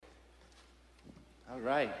All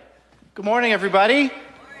right. Good morning, everybody. Good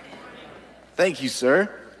morning. Thank you, sir.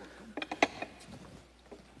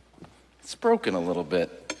 It's broken a little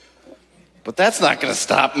bit, but that's not going to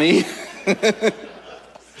stop me.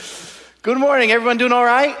 Good morning. Everyone doing all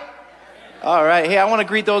right? All right. Hey, I want to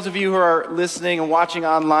greet those of you who are listening and watching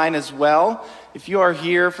online as well. If you are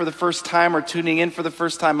here for the first time or tuning in for the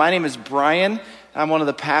first time, my name is Brian. I'm one of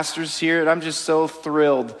the pastors here, and I'm just so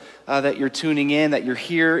thrilled that you're tuning in, that you're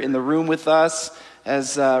here in the room with us.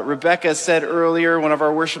 As Rebecca said earlier, one of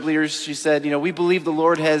our worship leaders, she said, we believe the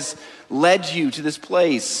Lord has led you to this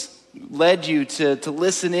place, led you to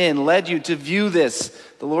listen in, led you to view this.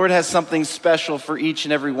 The Lord has something special for each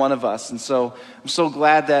and every one of us. And so I'm so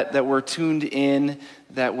glad that we're tuned in,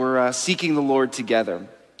 that we're seeking the Lord together.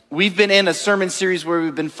 We've been in a sermon series where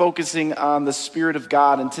we've been focusing on the Spirit of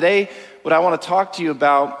God. And today, what I want to talk to you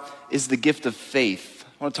about is the gift of faith.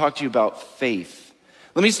 I want to talk to you about faith.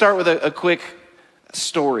 Let me start with a quick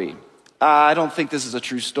story. I don't think this is a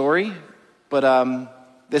true story, but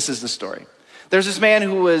this is the story. There's this man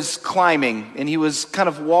who was climbing, and he was kind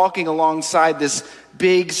of walking alongside this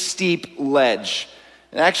big, steep ledge.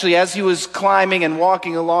 And actually, as he was climbing and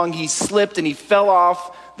walking along, he slipped and he fell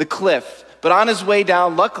off the cliff. But on his way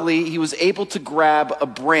down, luckily, he was able to grab a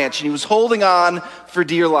branch, and he was holding on for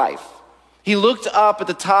dear life. He looked up at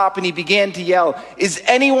the top, and he began to yell, "Is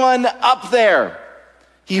anyone up there?"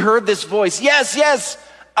 He heard this voice, yes,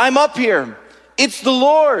 I'm up here. It's the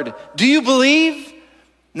Lord. Do you believe?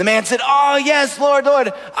 And the man said, "Oh, yes, Lord,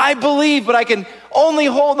 I believe, but I can only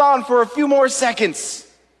hold on for a few more seconds."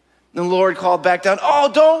 And the Lord called back down, "Oh,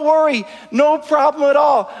 don't worry, no problem at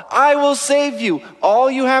all. I will save you. All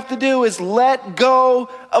you have to do is let go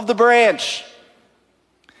of the branch."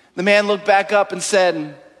 The man looked back up and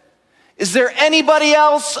said, "Is there anybody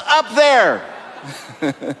else up there?"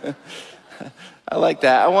 I like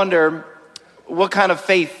that. I wonder, what kind of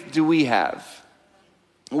faith do we have?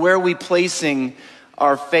 Where are we placing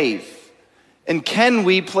our faith? And can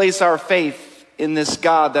we place our faith in this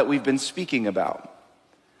God that we've been speaking about?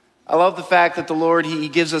 I love the fact that the Lord, He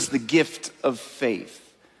gives us the gift of faith.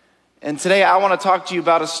 And today I want to talk to you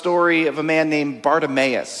about a story of a man named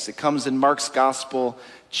Bartimaeus. It comes in Mark's Gospel,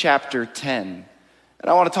 chapter 10.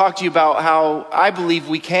 And I want to talk to you about how I believe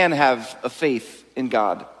we can have a faith in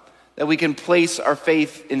God, that we can place our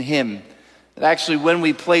faith in Him. That actually when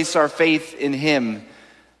we place our faith in Him,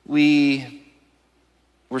 we're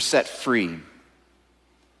set free.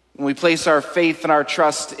 When we place our faith and our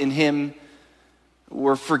trust in Him,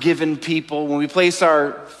 we're forgiven people. When we place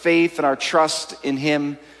our faith and our trust in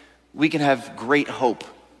Him, we can have great hope,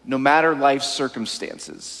 no matter life's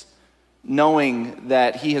circumstances, knowing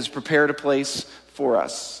that He has prepared a place for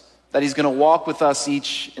us, that He's going to walk with us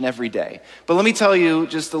each and every day. But let me tell you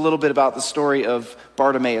just a little bit about the story of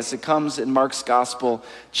Bartimaeus. It comes in Mark's Gospel,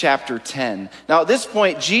 chapter 10. Now, at this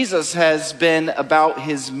point, Jesus has been about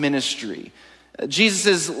His ministry.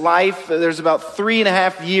 Jesus' life, there's about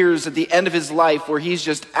 3.5 years at the end of His life where He's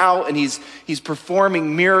just out and he's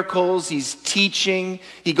performing miracles, He's teaching,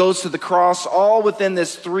 He goes to the cross, all within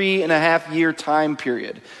this 3.5 year time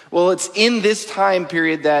period. Well, it's in this time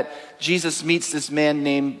period that Jesus meets this man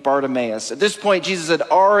named Bartimaeus. At this point, Jesus had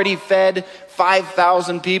already fed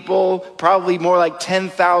 5,000 people, probably more like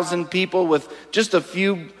 10,000 people with just a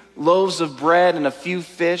few loaves of bread and a few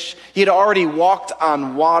fish. He had already walked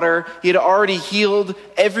on water. He had already healed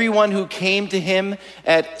everyone who came to Him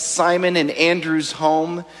at Simon and Andrew's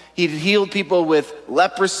home. He had healed people with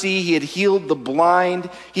leprosy. He had healed the blind.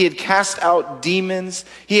 He had cast out demons.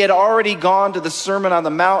 He had already gone to the Sermon on the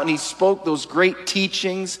Mount and He spoke those great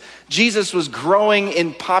teachings. Jesus was growing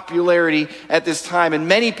in popularity at this time, and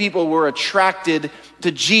many people were attracted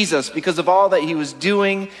to Jesus because of all that He was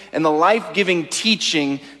doing and the life-giving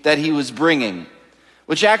teaching that He was bringing.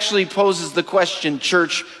 Which actually poses the question,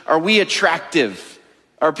 church, are we attractive?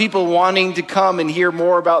 Are people wanting to come and hear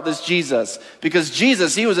more about this Jesus? Because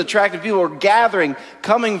Jesus, He was attractive. People were gathering,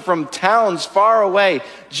 coming from towns far away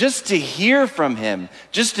just to hear from Him,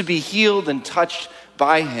 just to be healed and touched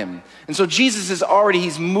by Him. And so Jesus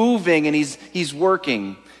He's moving and he's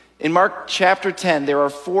working. In Mark chapter 10, there are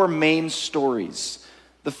 4 main stories.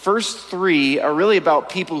 The first 3 are really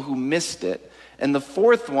about people who missed it. And the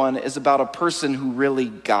 4th one is about a person who really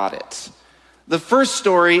got it. The first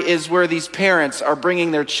story is where these parents are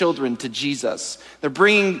bringing their children to Jesus. They're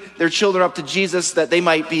bringing their children up to Jesus that they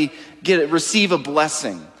might receive a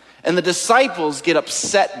blessing. And the disciples get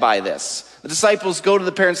upset by this. The disciples go to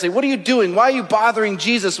the parents and say, "What are you doing? Why are you bothering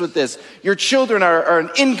Jesus with this? Your children are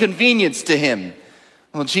an inconvenience to Him."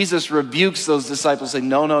 Well, Jesus rebukes those disciples saying,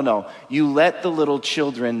 No. You let the little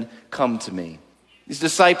children come to me. These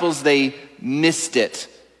disciples, they missed it.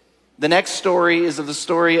 The next story is of the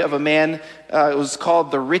story of a man, it was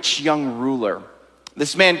called the rich young ruler.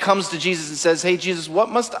 This man comes to Jesus and says, hey, Jesus, what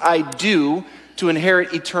must I do to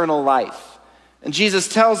inherit eternal life? And Jesus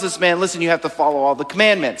tells this man, listen, you have to follow all the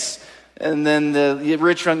commandments. And then the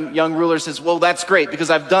rich young ruler says, well, that's great because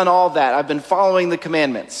I've done all that. I've been following the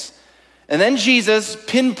commandments. And then Jesus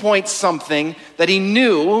pinpoints something that he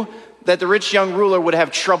knew that the rich young ruler would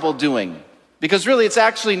have trouble doing. Because really, it's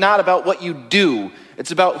actually not about what you do.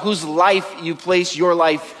 It's about whose life you place your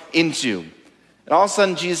life into. And all of a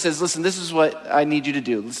sudden, Jesus says, listen, this is what I need you to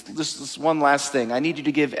do. This one last thing. I need you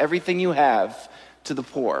to give everything you have to the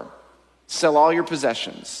poor. Sell all your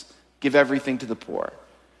possessions. Give everything to the poor.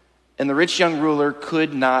 And the rich young ruler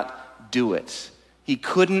could not do it. He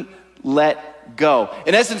couldn't let go.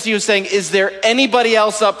 In essence, he was saying, is there anybody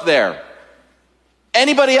else up there?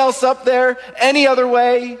 Anybody else up there? Any other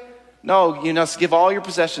way? No, you must give all your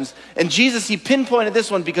possessions. And Jesus, he pinpointed this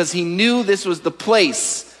one because he knew this was the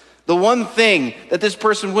place, the one thing that this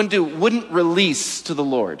person wouldn't release to the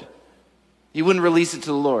Lord. He wouldn't release it to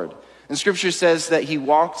the Lord. And Scripture says that he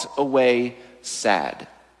walked away sad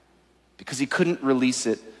because he couldn't release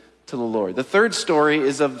it to the Lord. The third story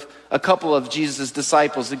is of a couple of Jesus'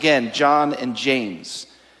 disciples, again, John and James.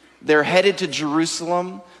 They're headed to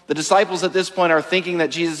Jerusalem. The disciples at this point are thinking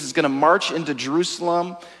that Jesus is going to march into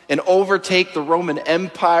Jerusalem and overtake the Roman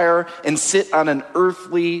Empire and sit on an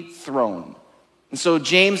earthly throne. And so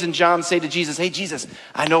James and John say to Jesus, hey, Jesus,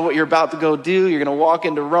 I know what you're about to go do. You're going to walk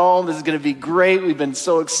into Rome. This is going to be great. We've been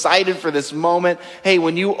so excited for this moment. Hey,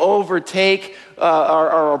 when you overtake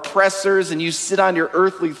our oppressors and you sit on your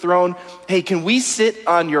earthly throne, hey, can we sit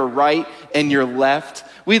on your right and your left?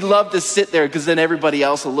 We'd love to sit there because then everybody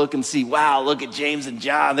else will look and see, wow, look at James and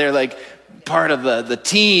John. They're like part of the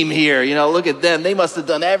team here. You know, look at them. They must have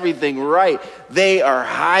done everything right. They are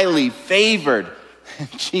highly favored.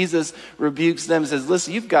 Jesus rebukes them and says,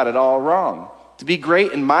 listen, you've got it all wrong. To be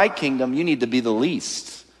great in my kingdom, you need to be the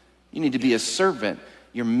least. You need to be a servant.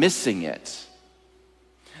 You're missing it.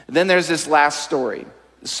 And then there's this last story,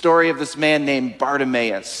 the story of this man named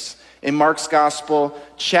Bartimaeus. In Mark's Gospel,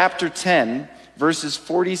 chapter 10, verses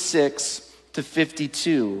 46 to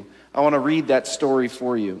 52. I want to read that story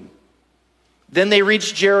for you. Then they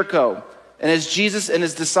reached Jericho, and as Jesus and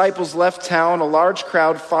his disciples left town, a large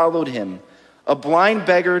crowd followed him. A blind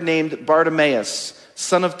beggar named Bartimaeus,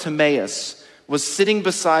 son of Timaeus, was sitting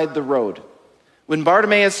beside the road. When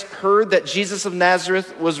Bartimaeus heard that Jesus of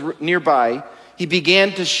Nazareth was nearby, he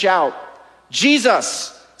began to shout,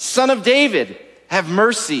 Jesus, son of David, have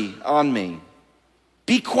mercy on me.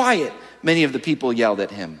 Be quiet, many of the people yelled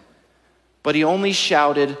at him. But he only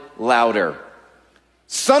shouted louder,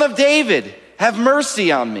 Son of David, have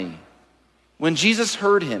mercy on me. When Jesus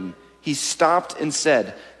heard him, he stopped and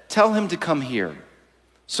said, Tell him to come here.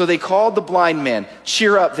 So they called the blind man.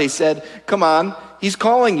 Cheer up, they said. Come on, he's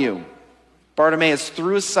calling you. Bartimaeus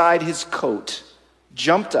threw aside his coat,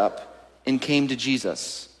 jumped up, and came to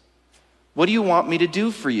Jesus. What do you want me to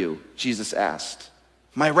do for you? Jesus asked.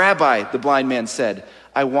 My rabbi, the blind man said,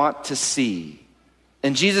 I want to see.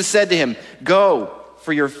 And Jesus said to him, Go,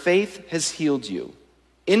 for your faith has healed you.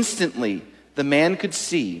 Instantly, the man could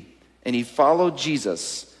see, and he followed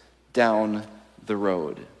Jesus down the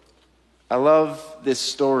road. I love this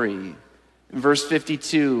story. In verse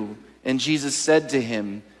 52, and Jesus said to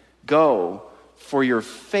him, Go, for your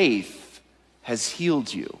faith has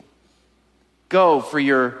healed you. Go, for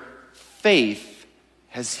your faith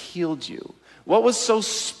has healed you. What was so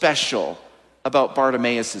special about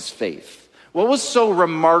Bartimaeus' faith? What was so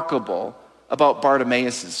remarkable about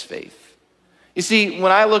Bartimaeus' faith? You see,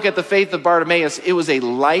 when I look at the faith of Bartimaeus, it was a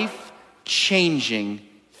life-changing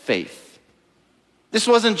faith. This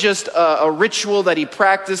wasn't just a ritual that he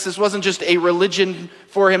practiced. This wasn't just a religion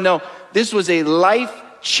for him. No, this was a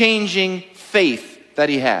life-changing faith that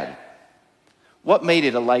he had. What made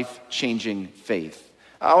it a life-changing faith?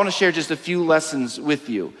 I want to share just a few lessons with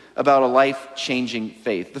you about a life-changing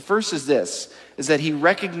faith. The first is this, is that he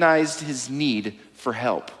recognized his need for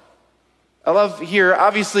help. I love here,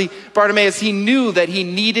 obviously, Bartimaeus, he knew that he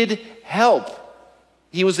needed help.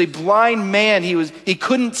 He was a blind man. He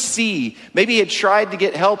couldn't see. Maybe he had tried to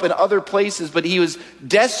get help in other places, but he was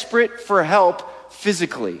desperate for help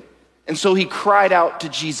physically. And so he cried out to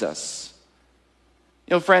Jesus.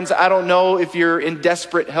 You know, friends, I don't know if you're in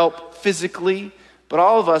desperate help physically, but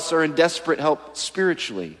all of us are in desperate help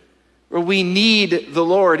spiritually, where we need the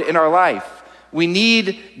Lord in our life. We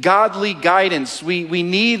need godly guidance. We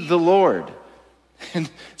need the Lord.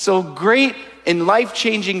 And so great and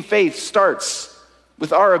life-changing faith starts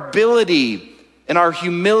with our ability and our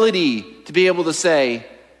humility to to be able to say,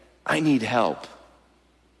 I need help.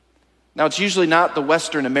 Now, it's usually not the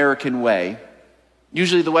Western American way.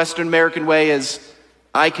 Usually the Western American way is,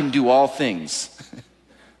 I can do all things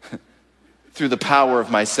through the power of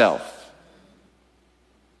myself.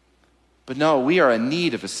 But no, we are in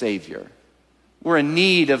need of a Savior. We're in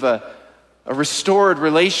need of a restored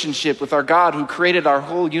relationship with our God who created our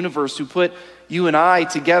whole universe, who put you and I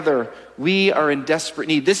together. We are in desperate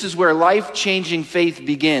need. This is where life-changing faith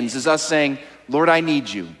begins, is us saying, Lord, I need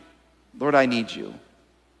you. Lord, I need you.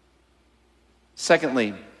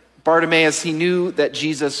 Secondly, Bartimaeus, he knew that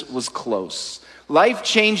Jesus was close.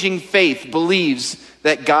 Life-changing faith believes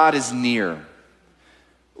that God is near.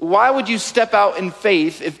 Why would you step out in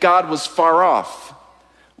faith if God was far off?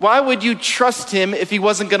 Why would you trust him if he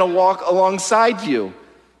wasn't going to walk alongside you?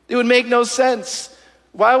 It would make no sense.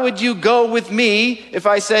 Why would you go with me if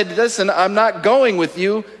I said, listen, I'm not going with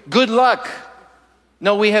you, good luck?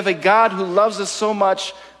 No, we have a God who loves us so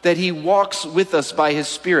much that he walks with us by his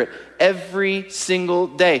Spirit every single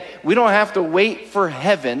day. We don't have to wait for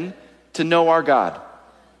heaven to know our God.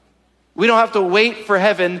 We don't have to wait for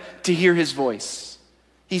heaven to hear his voice.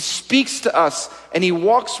 He speaks to us and he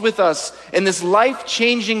walks with us. And this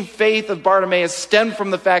life-changing faith of Bartimaeus stemmed from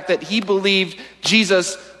the fact that he believed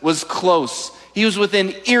Jesus was close. He was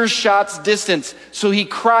within earshot's distance. So he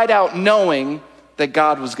cried out knowing that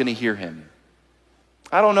God was going to hear him.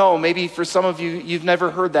 I don't know, maybe for some of you, you've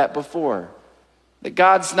never heard that before. That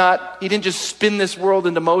God's not, he didn't just spin this world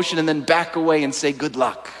into motion and then back away and say, good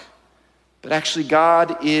luck. But actually,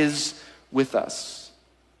 God is with us.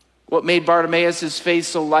 What made Bartimaeus' faith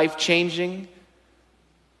so life-changing?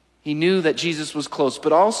 He knew that Jesus was close,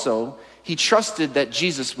 but also he trusted that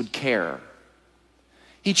Jesus would care.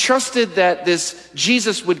 He trusted that this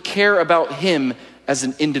Jesus would care about him as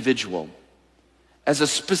an individual, as a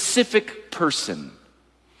specific person.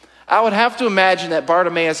 I would have to imagine that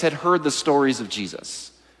Bartimaeus had heard the stories of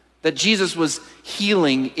Jesus, that Jesus was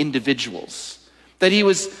healing individuals, that he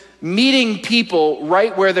was meeting people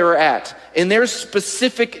right where they were at in their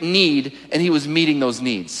specific need, and he was meeting those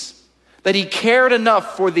needs. That he cared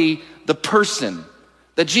enough for the person,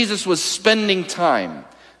 that Jesus was spending time,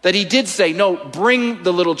 that he did say, no, bring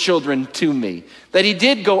the little children to me, that he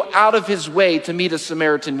did go out of his way to meet a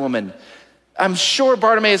Samaritan woman. I'm sure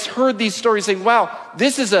Bartimaeus heard these stories saying, wow,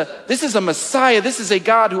 this is a Messiah. This is a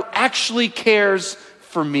God who actually cares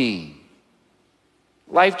for me.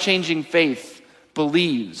 Life-changing faith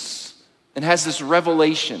believes and has this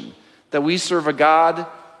revelation that we serve a God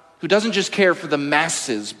who doesn't just care for the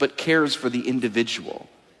masses, but cares for the individual.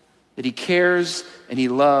 That he cares and he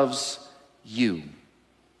loves you.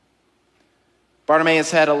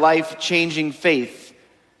 Bartimaeus had a life-changing faith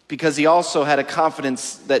because he also had a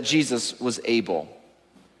confidence that Jesus was able.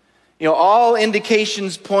 You know, all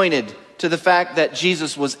indications pointed to the fact that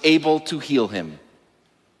Jesus was able to heal him.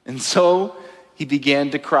 And so he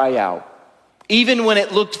began to cry out. Even when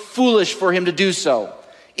it looked foolish for him to do so,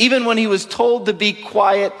 even when he was told to be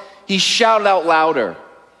quiet, he shouted out louder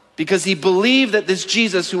because he believed that this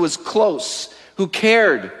Jesus who was close, who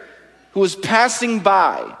cared, who was passing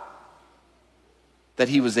by, that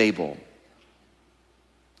he was able.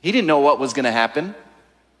 He didn't know what was going to happen.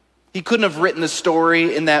 He couldn't have written the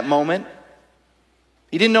story in that moment.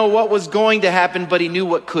 He didn't know what was going to happen, but he knew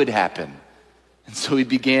what could happen. And so he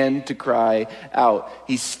began to cry out.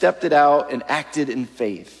 He stepped it out and acted in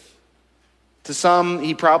faith. To some,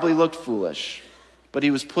 he probably looked foolish, but he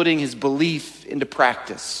was putting his belief into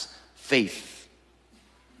practice, faith.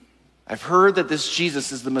 I've heard that this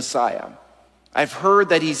Jesus is the Messiah. I've heard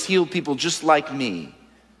that he's healed people just like me.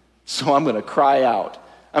 So I'm going to cry out.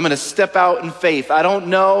 I'm going to step out in faith. I don't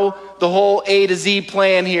know the whole A to Z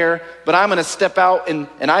plan here, but I'm going to step out and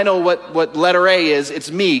I know what letter A is. It's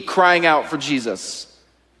me crying out for Jesus.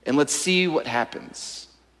 And let's see what happens.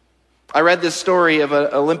 I read this story of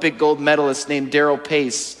an Olympic gold medalist named Daryl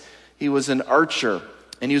Pace. He was an archer,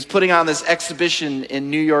 and he was putting on this exhibition in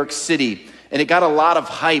New York City. And it got a lot of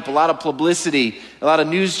hype, a lot of publicity. A lot of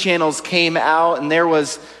news channels came out, and there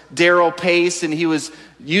was Daryl Pace, and he was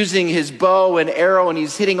using his bow and arrow, and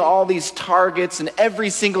he's hitting all these targets, and every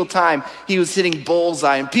single time he was hitting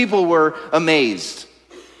bullseye, and people were amazed.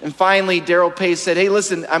 And finally, Daryl Pace said, hey,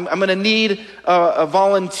 listen, I'm going to need a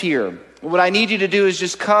volunteer. What I need you to do is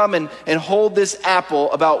just come and hold this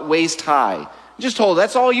apple about waist high. Just hold it.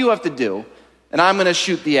 That's all you have to do. And I'm going to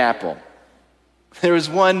shoot the apple. There was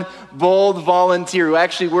one bold volunteer who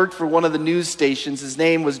actually worked for one of the news stations. His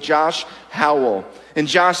name was Josh Howell. And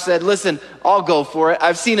Josh said, listen, I'll go for it.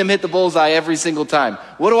 I've seen him hit the bullseye every single time.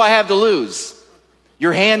 What do I have to lose?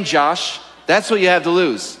 Your hand, Josh. That's what you have to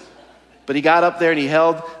lose. But he got up there and he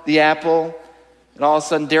held the apple. And all of a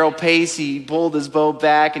sudden, Darrell Pace, he pulled his bow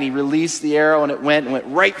back and he released the arrow and it went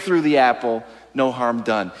right through the apple. No harm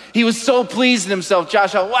done. He was so pleased in himself.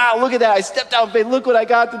 Josh, wow, look at that. I stepped out in faith. Look what I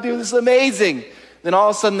got to do. This is amazing. Then all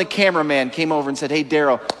of a sudden, the cameraman came over and said, hey,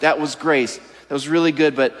 Darrell, that was great. That was really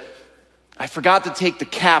good, but I forgot to take the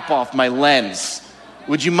cap off my lens.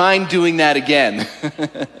 Would you mind doing that again?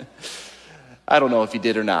 I don't know if he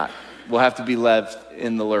did or not. We'll have to be left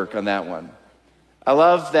in the lurk on that one. I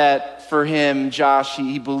love that for him, Josh,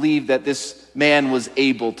 he believed that this man was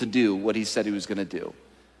able to do what he said he was going to do.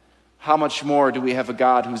 How much more do we have a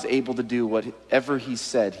God who's able to do whatever he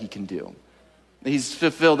said he can do? He's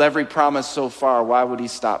fulfilled every promise so far. Why would he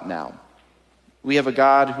stop now? We have a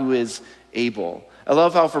God who is able. I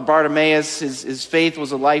love how for Bartimaeus, his faith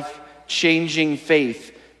was a life-changing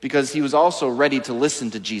faith because he was also ready to listen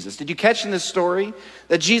to Jesus. Did you catch in this story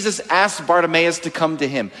that Jesus asked Bartimaeus to come to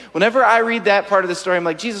him? Whenever I read that part of the story, I'm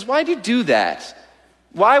like, Jesus, why did you do that?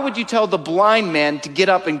 Why would you tell the blind man to get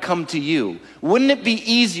up and come to you? Wouldn't it be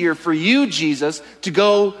easier for you, Jesus, to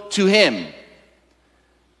go to him?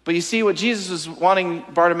 But you see, what Jesus was wanting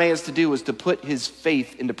Bartimaeus to do was to put his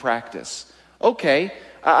faith into practice. Okay,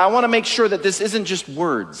 I want to make sure that this isn't just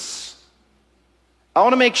words. I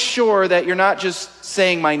want to make sure that you're not just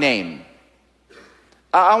saying my name.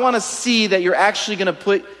 I want to see that you're actually going to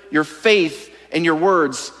put your faith and your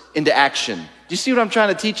words into action. Do you see what I'm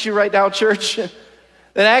trying to teach you right now, church?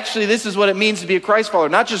 That actually this is what it means to be a Christ follower.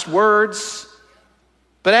 Not just words,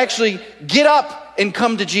 but actually get up and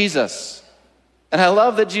come to Jesus. And I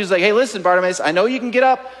love that Jesus is like, hey, listen, Bartimaeus, I know you can get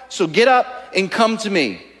up, so get up and come to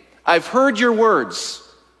me. I've heard your words.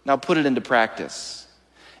 Now put it into practice.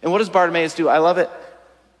 And what does Bartimaeus do? I love it.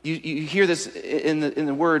 You hear this in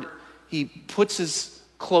the word. He puts his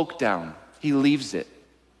cloak down. He leaves it.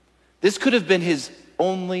 This could have been his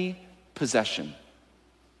only possession.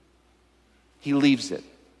 He leaves it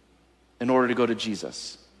in order to go to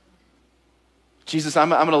Jesus. Jesus, I'm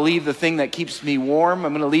going to leave the thing that keeps me warm.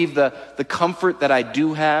 I'm going to leave the comfort that I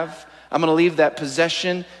do have. I'm going to leave that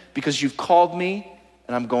possession because you've called me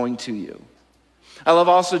and I'm going to you. I love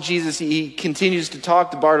also Jesus, he continues to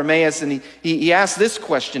talk to Bartimaeus and he asks this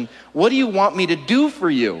question, what do you want me to do for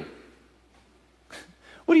you?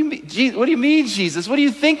 What do you mean, Jesus? What do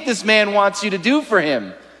you think this man wants you to do for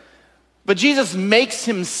him? But Jesus makes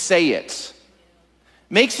him say it,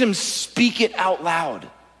 makes him speak it out loud.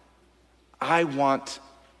 I want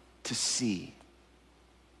to see.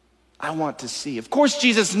 I want to see. Of course,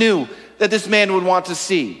 Jesus knew that this man would want to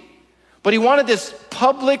see, but he wanted this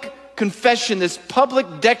public confession, this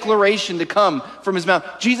public declaration to come from his mouth.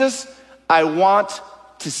 Jesus, I want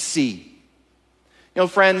to see. You know,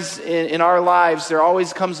 friends, in our lives, there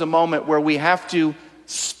always comes a moment where we have to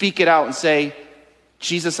speak it out and say,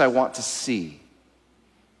 Jesus, I want to see.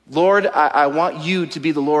 Lord, I want you to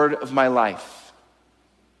be the Lord of my life.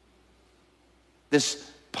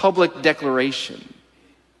 This public declaration,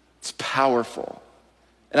 it's powerful.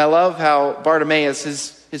 And I love how Bartimaeus,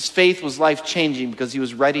 his faith was life-changing because he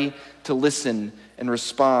was ready to listen and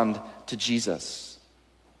respond to Jesus.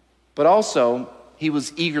 But also, he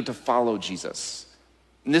was eager to follow Jesus.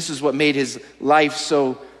 And this is what made his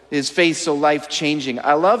faith so life-changing.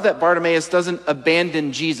 I love that Bartimaeus doesn't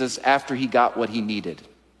abandon Jesus after he got what he needed.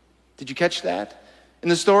 Did you catch that? In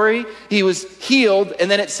the story, he was healed, and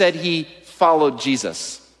then it said he followed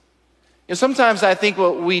Jesus. You know, sometimes I think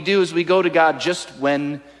what we do is we go to God just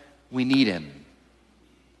when we need him.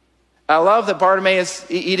 I love that Bartimaeus,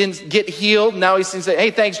 he didn't get healed. Now he's saying,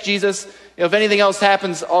 hey, thanks, Jesus. You know, if anything else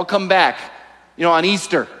happens, I'll come back, on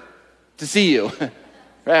Easter to see you,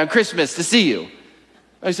 right, on Christmas to see you.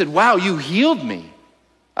 I said, wow, you healed me.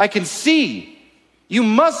 I can see. You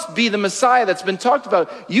must be the Messiah that's been talked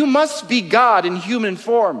about. You must be God in human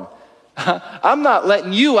form. I'm not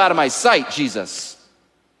letting you out of my sight, Jesus.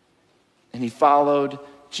 And he followed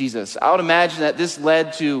Jesus. I would imagine that this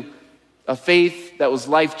led to a faith that was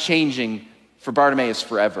life-changing for Bartimaeus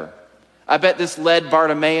forever. I bet this led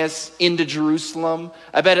Bartimaeus into Jerusalem.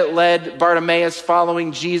 I bet it led Bartimaeus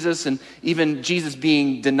following Jesus and even Jesus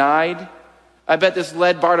being denied. I bet this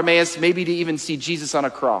led Bartimaeus maybe to even see Jesus on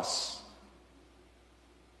a cross.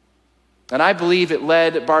 And I believe it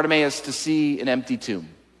led Bartimaeus to see an empty tomb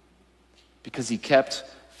because he kept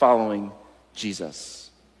following Jesus.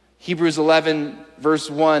 Hebrews 11 verse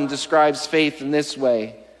 1 describes faith in this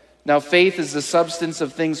way. Now faith is the substance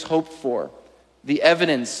of things hoped for, the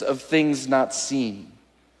evidence of things not seen.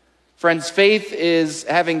 Friends, faith is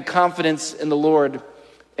having confidence in the Lord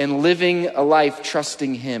and living a life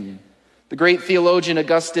trusting him. The great theologian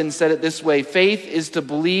Augustine said it this way, faith is to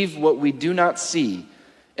believe what we do not see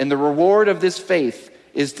And the reward of this faith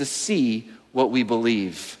is to see what we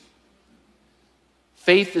believe.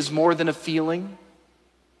 Faith is more than a feeling.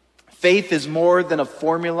 Faith is more than a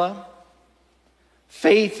formula.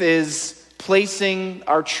 Faith is placing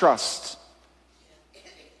our trust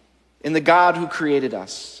in the God who created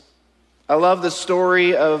us. I love the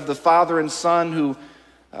story of the father and son who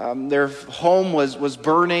their home was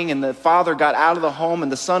burning, and the father got out of the home,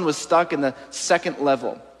 and the son was stuck in the second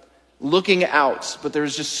level, looking out, but there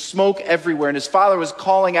was just smoke everywhere, and his father was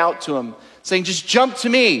calling out to him, saying, "Just jump to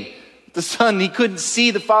me." The son, he couldn't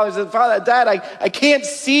see the father. He said, "Father, Dad, I can't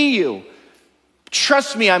see you.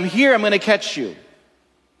 Trust me, I'm here, I'm going to catch you."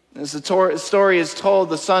 As the story is told,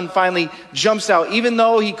 the son finally jumps out. Even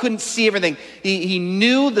though he couldn't see everything, he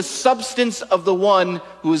knew the substance of the one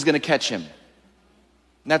who was going to catch him.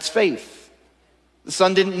 And that's faith. The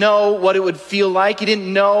son didn't know what it would feel like. He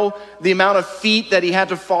didn't know the amount of feet that he had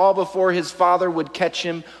to fall before his father would catch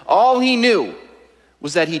him. All he knew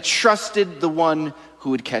was that he trusted the one who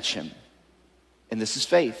would catch him. And this is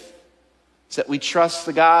faith. It's that we trust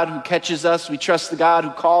the God who catches us. We trust the God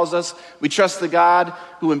who calls us. We trust the God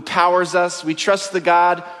who empowers us. We trust the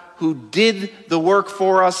God who did the work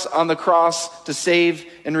for us on the cross to save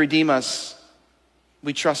and redeem us.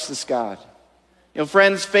 We trust this God. You know,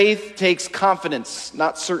 friends, faith takes confidence,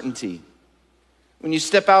 not certainty. When you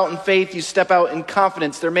step out in faith, you step out in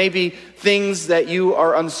confidence. There may be things that you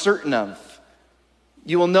are uncertain of.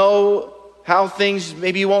 You will know how things,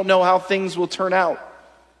 maybe you won't know how things will turn out.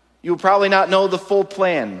 You will probably not know the full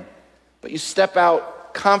plan, but you step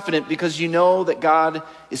out confident because you know that God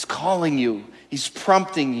is calling you. He's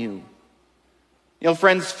prompting you. You know,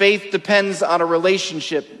 friends, faith depends on a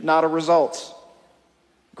relationship, not a result.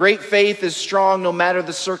 Great faith is strong no matter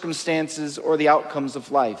the circumstances or the outcomes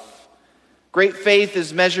of life. Great faith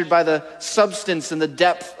is measured by the substance and the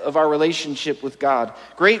depth of our relationship with God.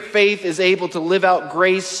 Great faith is able to live out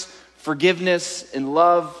grace, forgiveness, and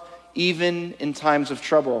love even in times of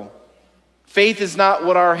trouble. Faith is not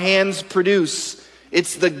what our hands produce.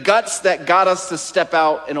 It's the guts that got us to step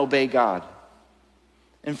out and obey God.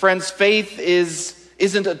 And friends, faith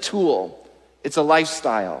isn't a tool. It's a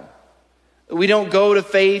lifestyle. We don't go to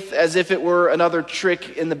faith as if it were another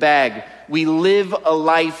trick in the bag. We live a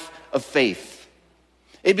life of faith.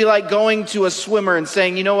 It'd be like going to a swimmer and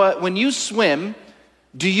saying, "You know what, when you swim,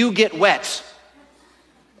 do you get wet?"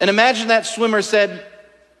 And imagine that swimmer said,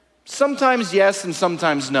 "Sometimes yes and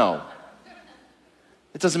sometimes no."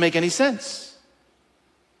 It doesn't make any sense.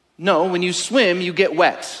 No, when you swim, you get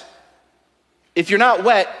wet. If you're not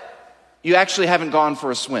wet, you actually haven't gone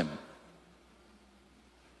for a swim.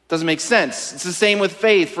 Doesn't make sense. It's the same with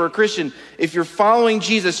faith for a Christian. If you're following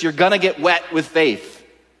Jesus, you're gonna get wet with faith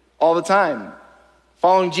all the time.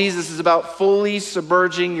 Following Jesus is about fully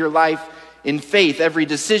submerging your life in faith. Every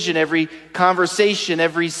decision, every conversation,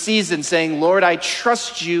 every season, saying, "Lord, I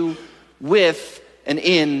trust you with and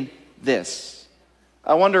in this."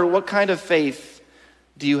 I wonder, what kind of faith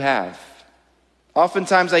do you have?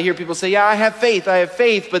 Oftentimes I hear people say, "Yeah, I have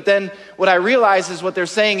faith," but then what I realize is what they're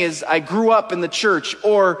saying is, "I grew up in the church,"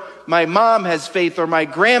 or "My mom has faith," or "My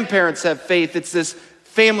grandparents have faith." It's this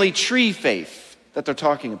family tree faith that they're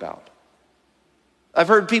talking about. I've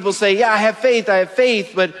heard people say, "Yeah, I have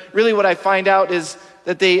faith," but really what I find out is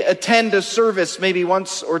that they attend a service maybe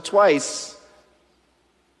once or twice.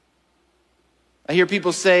 I hear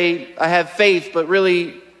people say, "I have faith," but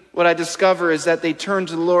really what I discover is that they turn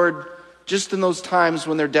to the Lord just in those times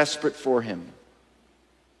when they're desperate for Him.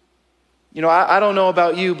 You know, I don't know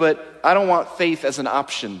about you, but I don't want faith as an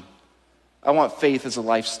option. I want faith as a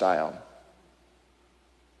lifestyle.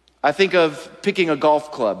 I think of picking a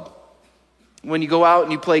golf club. When you go out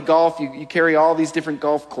and you play golf, you carry all these different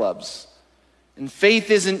golf clubs. And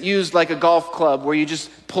faith isn't used like a golf club where you just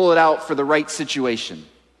pull it out for the right situation.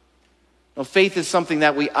 No, faith is something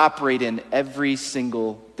that we operate in every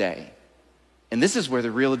single day. And this is where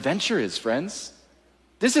the real adventure is, friends.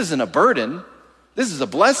 This isn't a burden. This is a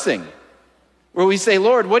blessing. Where we say,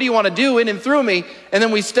 "Lord, what do you want to do in and through me?" And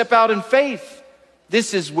then we step out in faith.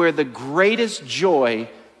 This is where the greatest joy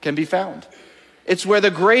can be found. It's where the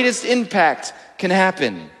greatest impact can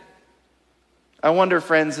happen. I wonder,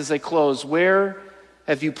 friends, as I close, where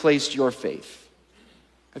have you placed your faith?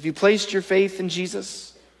 Have you placed your faith in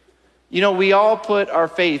Jesus? You know, we all put our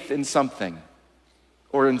faith in something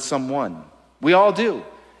or in someone. We all do.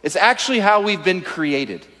 It's actually how we've been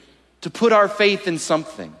created, to put our faith in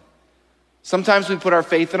something. Sometimes we put our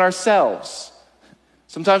faith in ourselves.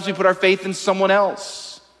 Sometimes we put our faith in someone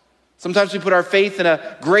else. Sometimes we put our faith in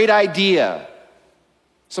a great idea.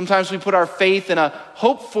 Sometimes we put our faith in a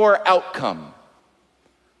hope-for outcome.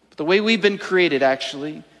 But the way we've been created,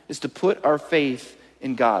 actually, is to put our faith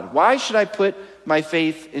in God. Why should I put my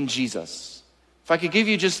faith in Jesus? If I could give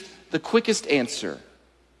you just the quickest answer,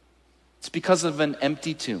 it's because of an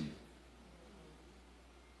empty tomb.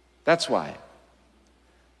 That's why.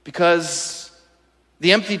 Because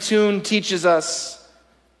the empty tomb teaches us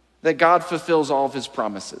that God fulfills all of his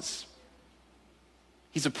promises.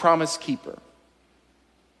 He's a promise keeper.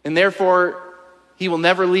 And therefore, he will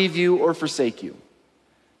never leave you or forsake you.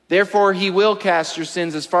 Therefore, he will cast your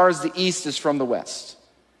sins as far as the east is from the west.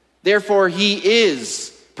 Therefore, he is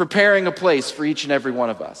preparing a place for each and every one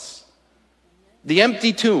of us. The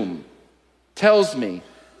empty tomb tells me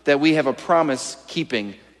that we have a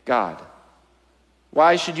promise-keeping God.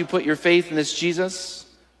 Why should you put your faith in this Jesus?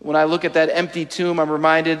 When I look at that empty tomb, I'm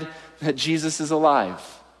reminded that Jesus is alive.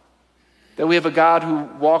 That we have a God who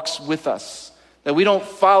walks with us. That we don't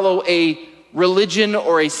follow a religion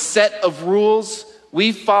or a set of rules.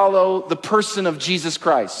 We follow the person of Jesus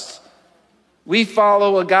Christ. We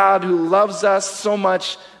follow a God who loves us so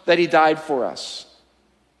much that he died for us.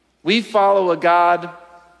 We follow a God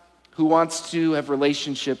who wants to have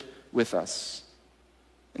relationship with us.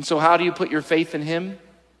 And so how do you put your faith in him?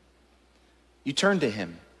 You turn to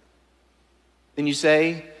him. And you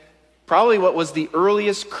say, probably what was the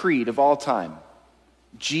earliest creed of all time,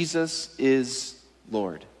 Jesus is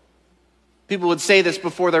Lord. People would say this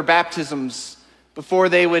before their baptisms, before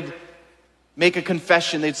they would make a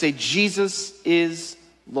confession. They'd say, Jesus is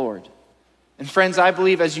Lord. And friends, I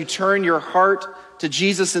believe as you turn your heart to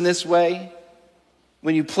Jesus in this way,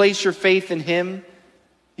 when you place your faith in him,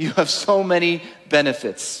 you have so many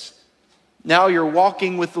benefits. Now you're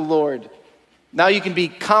walking with the Lord. Now you can be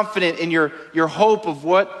confident in your hope of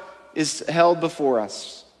what is held before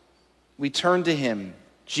us. We turn to him.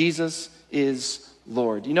 Jesus is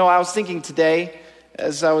Lord. You know, I was thinking today,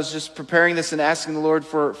 as I was just preparing this and asking the Lord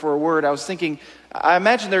for a word, I was thinking, I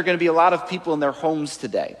imagine there are going to be a lot of people in their homes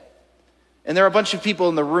today. And there are a bunch of people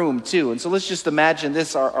in the room too. And so let's just imagine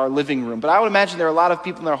this, our living room. But I would imagine there are a lot of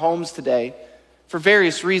people in their homes today for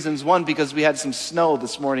various reasons. One, because we had some snow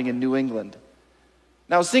this morning in New England.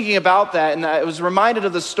 And I was thinking about that, and I was reminded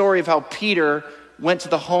of the story of how Peter went to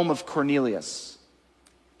the home of Cornelius.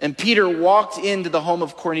 And Peter walked into the home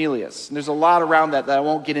of Cornelius. And there's a lot around that I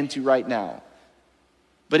won't get into right now.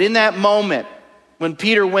 But in that moment, when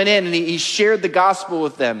Peter went in and he shared the gospel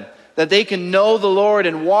with them, that they can know the Lord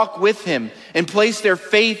and walk with him and place their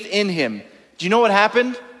faith in him, do you know what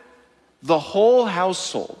happened? The whole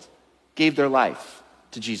household gave their life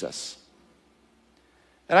to Jesus.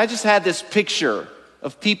 And I just had this picture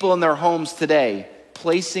of people in their homes today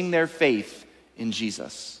placing their faith in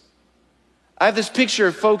Jesus. I have this picture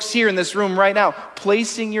of folks here in this room right now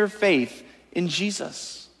placing your faith in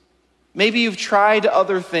Jesus. Maybe you've tried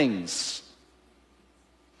other things,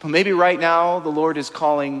 but maybe right now the Lord is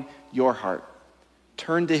calling your heart.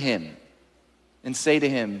 Turn to him and say to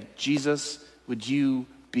him, Jesus, would you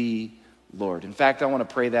be Lord? In fact, I want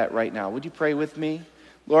to pray that right now. Would you pray with me?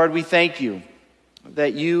 Lord, we thank you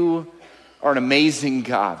that you are an amazing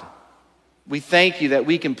God. We thank you that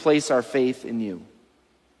we can place our faith in you.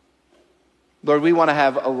 Lord, we want to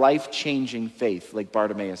have a life-changing faith like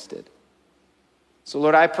Bartimaeus did. So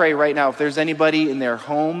Lord, I pray right now, if there's anybody in their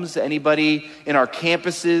homes, anybody in our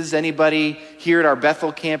campuses, anybody here at our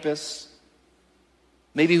Bethel campus,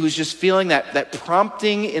 maybe who's just feeling that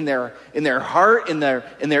prompting in their heart, in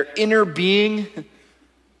their inner being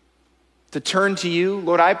to turn to you,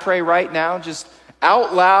 Lord, I pray right now, just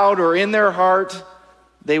out loud or in their heart,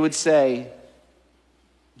 they would say,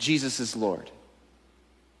 Jesus is Lord.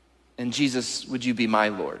 And Jesus, would you be my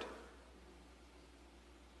Lord?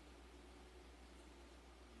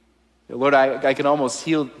 Lord, I can almost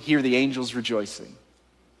hear the angels rejoicing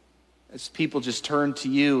as people just turn to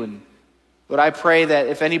you. And Lord, I pray that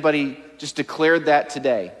if anybody just declared that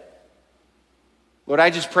today, Lord, I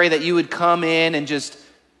just pray that you would come in and just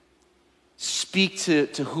speak to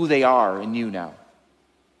who they are in you now.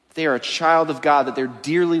 They are a child of God, that they're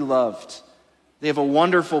dearly loved. They have a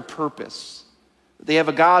wonderful purpose. They have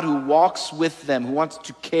a God who walks with them, who wants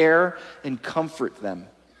to care and comfort them.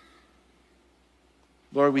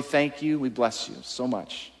 Lord, we thank you. We bless you so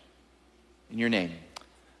much. In your name,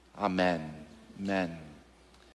 amen. Amen.